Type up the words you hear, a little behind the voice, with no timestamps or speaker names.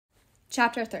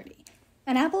Chapter 30.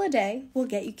 An apple a day will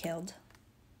get you killed.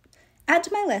 Add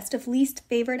to my list of least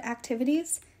favored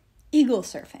activities, eagle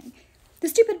surfing. The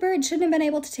stupid bird shouldn't have been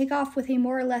able to take off with a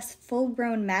more or less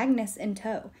full-grown Magnus in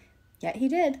tow. Yet he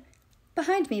did.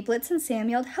 Behind me, Blitz and Sam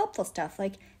yelled helpful stuff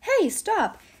like, "Hey,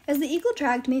 stop!" as the eagle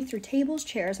dragged me through tables,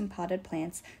 chairs, and potted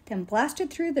plants, then blasted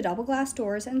through the double glass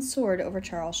doors and soared over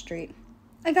Charles Street.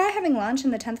 A guy having lunch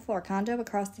in the 10th floor condo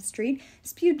across the street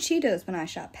spewed Cheetos when I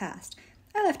shot past.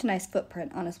 I left a nice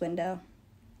footprint on his window.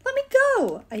 "Let me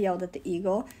go!" I yelled at the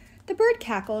eagle. The bird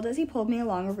cackled as he pulled me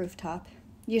along a rooftop.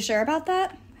 "You sure about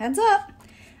that? Heads up!"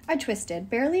 I twisted,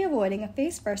 barely avoiding a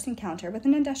face-first encounter with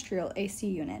an industrial AC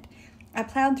unit. I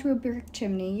plowed through a brick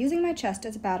chimney, using my chest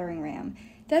as a battering ram.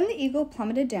 Then the eagle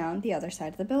plummeted down the other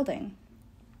side of the building.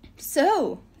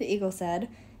 "So," the eagle said,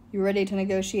 "you ready to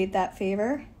negotiate that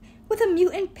favor?" "With a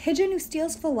mutant pigeon who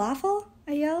steals falafel?"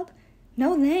 I yelled.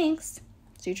 "No thanks."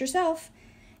 "Suit yourself."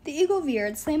 The eagle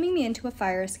veered, slamming me into a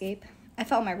fire escape. I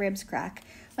felt my ribs crack,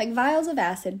 like vials of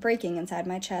acid breaking inside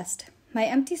my chest. My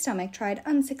empty stomach tried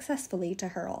unsuccessfully to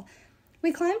hurl.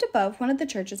 We climbed above one of the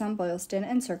churches on Boylston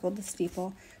and circled the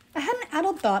steeple. I had an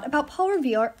addled thought about Paul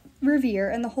Revere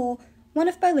and the whole one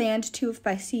if by land, two if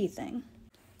by sea thing.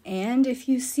 And if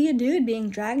you see a dude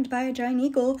being dragged by a giant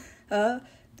eagle, I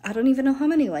don't even know how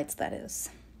many lights that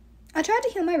is. I tried to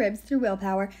heal my ribs through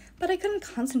willpower, but I couldn't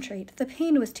concentrate. The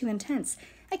pain was too intense.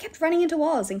 I kept running into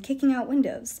walls and kicking out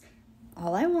windows.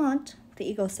 "All I want," the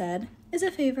eagle said, "is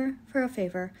a favor for a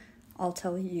favor. I'll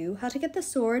tell you how to get the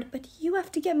sword, but you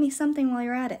have to get me something while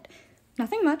you're at it.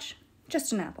 Nothing much,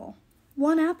 just an apple.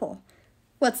 One apple."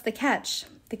 "What's the catch?"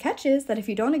 "The catch is that if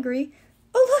you don't agree—"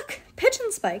 "Oh, look!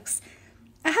 Pigeon spikes!"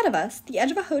 Ahead of us, the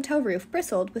edge of a hotel roof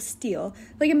bristled with steel,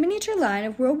 like a miniature line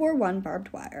of World War I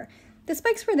barbed wire. The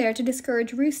spikes were there to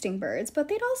discourage roosting birds, but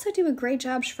they'd also do a great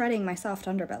job shredding my soft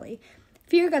underbelly.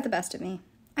 Fear got the best of me.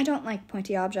 I don't like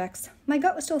pointy objects. My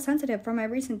gut was still sensitive from my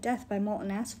recent death by molten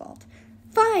asphalt.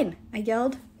 "Fine!" I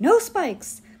yelled. "No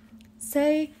spikes!"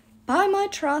 "Say, by my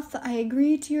troth, I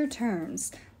agree to your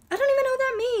terms." "I don't even know what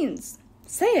that means."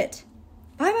 "Say it."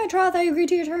 "By my troth, I agree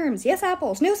to your terms. Yes,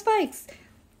 apples, no spikes."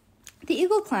 The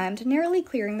eagle climbed, narrowly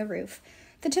clearing the roof.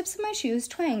 The tips of my shoes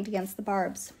twanged against the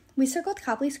barbs. We circled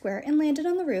Copley Square and landed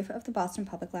on the roof of the Boston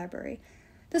Public Library.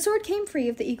 The sword came free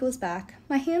of the eagle's back.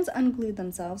 My hands unglued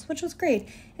themselves, which was great,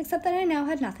 except that I now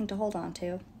had nothing to hold on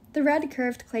to. The red,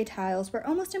 curved clay tiles were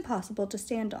almost impossible to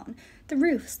stand on. The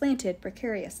roof slanted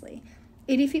precariously.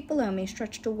 80 feet below me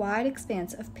stretched a wide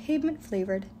expanse of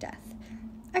pavement-flavored death.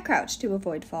 I crouched to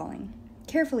avoid falling.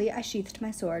 Carefully, I sheathed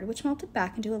my sword, which melted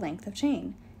back into a length of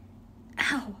chain.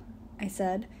 "Ow," I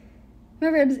said. My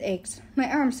ribs ached.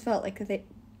 My arms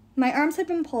had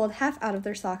been pulled half out of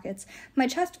their sockets. My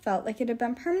chest felt like it had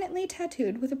been permanently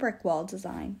tattooed with a brick wall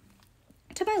design.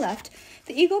 To my left,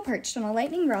 the eagle perched on a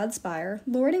lightning rod spire,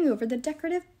 lording over the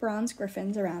decorative bronze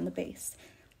griffins around the base.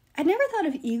 I'd never thought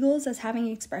of eagles as having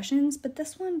expressions, but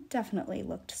this one definitely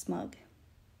looked smug.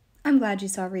 "I'm glad you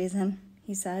saw reason,"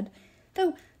 he said.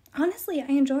 "Though, honestly, I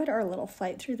enjoyed our little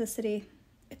flight through the city.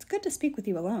 It's good to speak with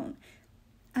you alone."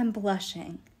 "I'm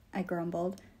blushing," I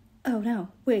grumbled. "Oh no,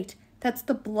 wait, that's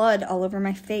the blood all over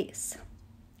my face."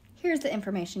 "Here's the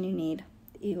information you need,"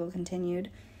 the eagle continued.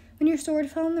 "When your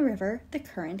sword fell in the river, the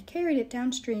current carried it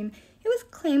downstream. It was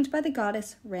claimed by the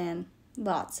goddess Ran.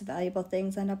 Lots of valuable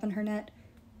things end up in her net."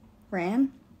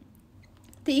 "Ran?"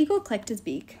 The eagle clicked his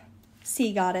beak.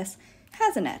 "Sea goddess.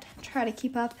 Has a net. Try to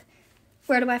keep up."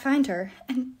 "Where do I find her?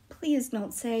 And please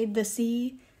don't say the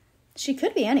sea." "She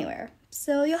could be anywhere,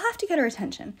 so you'll have to get her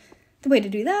attention. The way to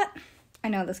do that? I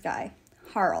know this guy.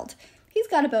 Harald. He's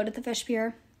got a boat at the fish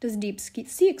pier. Does deep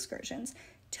sea excursions.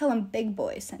 Tell him Big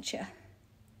Boy sent you."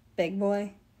 "Big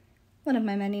Boy?" "One of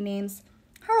my many names.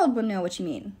 Harald will know what you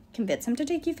mean. Convince him to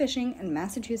take you fishing in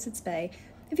Massachusetts Bay.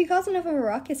 If you cause enough of a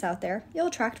ruckus out there, you'll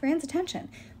attract Rand's attention.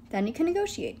 Then you can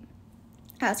negotiate.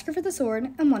 Ask her for the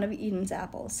sword and one of Eden's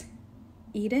apples."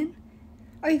 "Eden?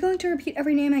 Are you going to repeat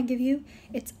every name I give you?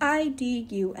 It's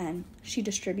Idun. She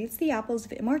distributes the apples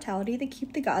of immortality that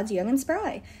keep the gods young and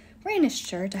spry. Rain is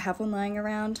sure to have one lying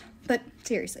around. But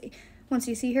seriously, once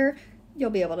you see her,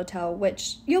 you'll be able to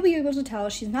tell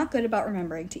she's not good about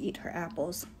remembering to eat her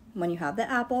apples. When you have the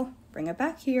apple, bring it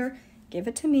back here, give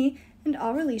it to me, and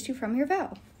I'll release you from your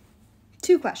vow."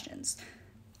 2 questions.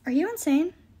 Are you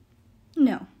insane?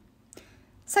 No.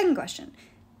 Second question.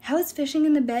 How is fishing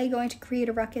in the bay going to create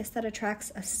a ruckus that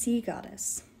attracts a sea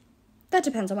goddess? That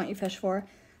depends on what you fish for.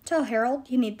 Tell Harold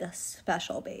you need the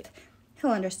special bait.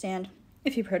 He'll understand.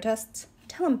 If he protests,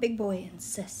 tell him Big Boy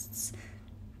insists.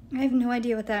 I have no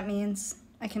idea what that means,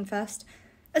 I confessed.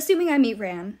 Assuming I meet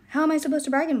Ran, how am I supposed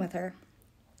to bargain with her?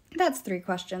 That's 3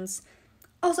 questions.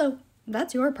 Also,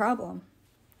 that's your problem.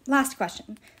 Last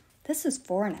question. This is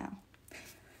 4 now.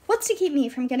 What's to keep me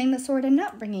from getting the sword and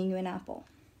not bringing you an apple?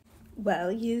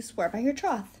 Well, you swore by your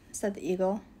troth, said the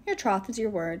eagle. Your troth is your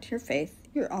word, your faith,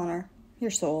 your honor,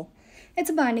 your soul. It's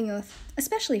a binding oath,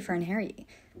 especially for an Harry,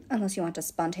 unless you want to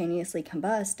spontaneously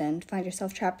combust and find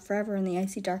yourself trapped forever in the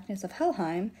icy darkness of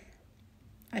Helheim.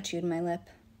 I chewed my lip.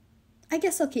 I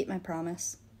guess I'll keep my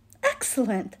promise.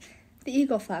 Excellent! The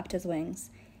eagle flapped his wings.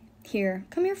 Here,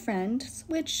 come your friends,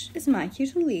 which is my cue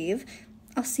to leave.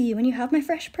 I'll see you when you have my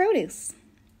fresh produce.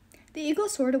 The eagle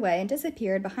soared away and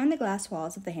disappeared behind the glass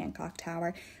walls of the Hancock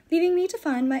Tower, leaving me to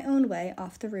find my own way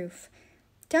off the roof.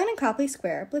 Down in Copley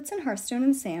Square, Blitzen, Hearthstone,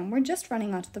 and Sam were just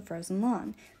running onto the frozen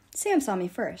lawn. Sam saw me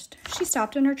first. She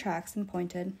stopped in her tracks and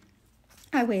pointed.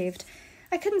 I waved.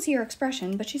 I couldn't see her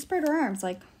expression, but she spread her arms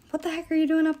like, "What the heck are you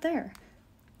doing up there?"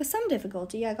 With some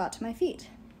difficulty, I got to my feet.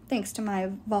 Thanks to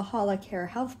my Valhalla Care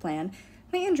health plan,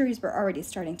 my injuries were already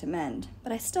starting to mend,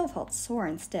 but I still felt sore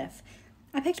and stiff.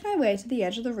 I picked my way to the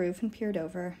edge of the roof and peered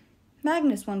over.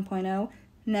 Magnus 1.0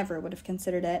 never would have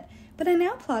considered it, but I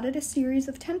now plotted a series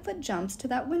of 10-foot jumps to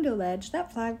that window ledge,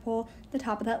 that flagpole, the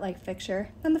top of that light fixture,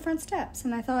 then the front steps,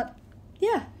 and I thought,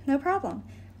 yeah, no problem.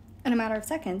 In a matter of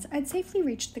seconds, I'd safely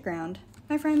reached the ground.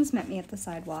 My friends met me at the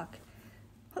sidewalk.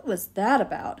 What was that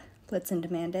about? Blitzen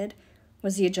demanded.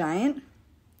 Was he a giant?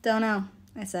 Don't know,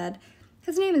 I said.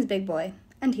 His name is Big Boy,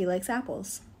 and he likes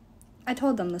apples. I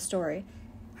told them the story.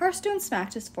 Hearthstone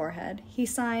smacked his forehead. He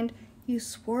signed, "You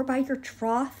swore by your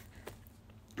troth?"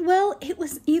 Well, it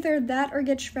was either that or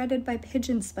get shredded by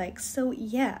pigeon spikes, so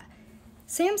yeah.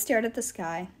 Sam stared at the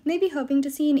sky, maybe hoping to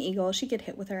see an eagle she could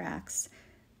hit with her axe.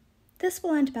 This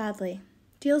will end badly.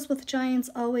 Deals with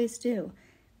giants always do.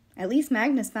 At least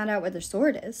Magnus found out where their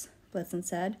sword is, Blitzen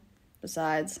said.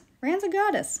 Besides, Rand's a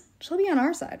goddess. She'll be on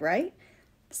our side, right?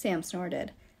 Sam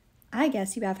snorted. I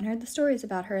guess you haven't heard the stories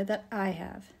about her that I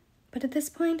have. But at this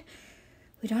point,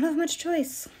 we don't have much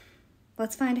choice.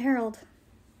 Let's find Harold.